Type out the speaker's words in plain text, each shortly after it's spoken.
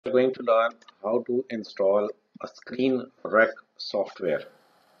are going to learn how to install a ScreenRec software.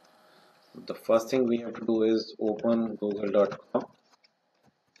 The first thing we have to do is open google.com,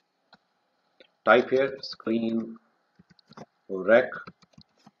 type here ScreenRec,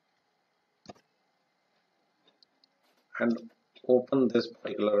 and open this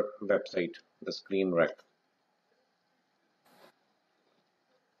particular website, the ScreenRec.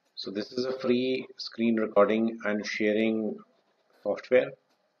 So this is a free screen recording and sharing software.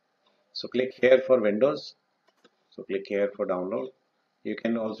 So click here for Windows. So click here for download. You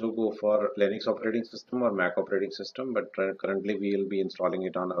can also go for Linux operating system or Mac operating system, but currently we will be installing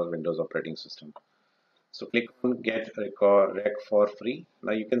it on our Windows operating system. So click on get rec for free.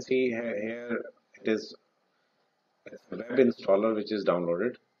 Now you can see here it is a web installer which is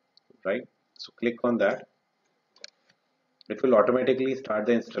downloaded, right? So click on that. It will automatically start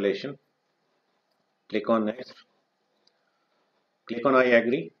the installation. Click on next. Click on I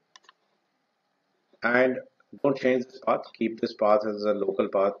agree, and don't change this path. Keep this path as a local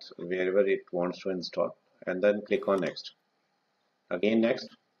path wherever it wants to install, and then click on next. Again next.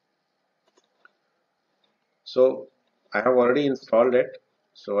 So I have already installed it,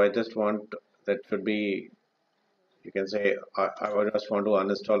 so I just want that should be, you can say I just want to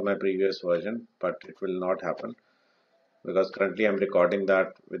uninstall my previous version, but it will not happen because currently I'm recording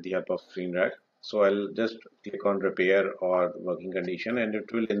that with the help of ScreenRec. So I'll just click on repair or working condition and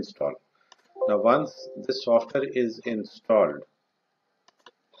it will install. Now once this software is installed,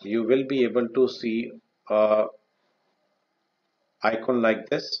 you will be able to see a icon like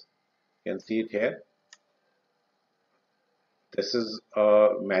this. You can see it here. This is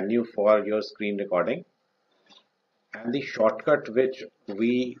a menu for your screen recording, and the shortcut which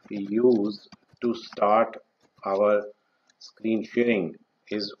we use to start our screen sharing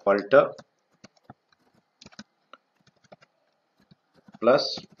is Alt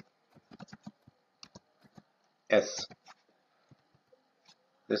plus S.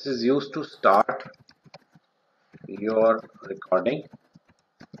 This is used to start your recording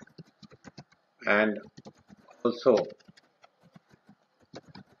and also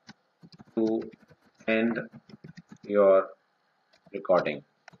to end your recording.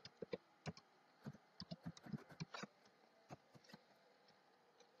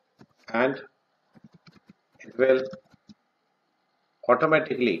 And it will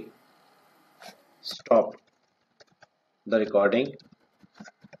automatically stop the recording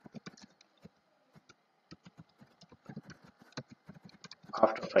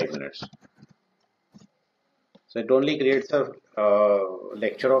after 5 minutes. So it only creates a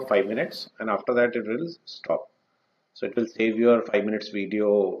lecture of 5 minutes, and after that it will stop. So it will save your 5 minutes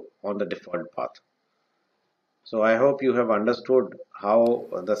video on the default path. So I hope you have understood how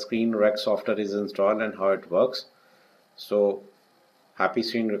the ScreenRec software is installed and how it works. So happy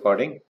screen recording.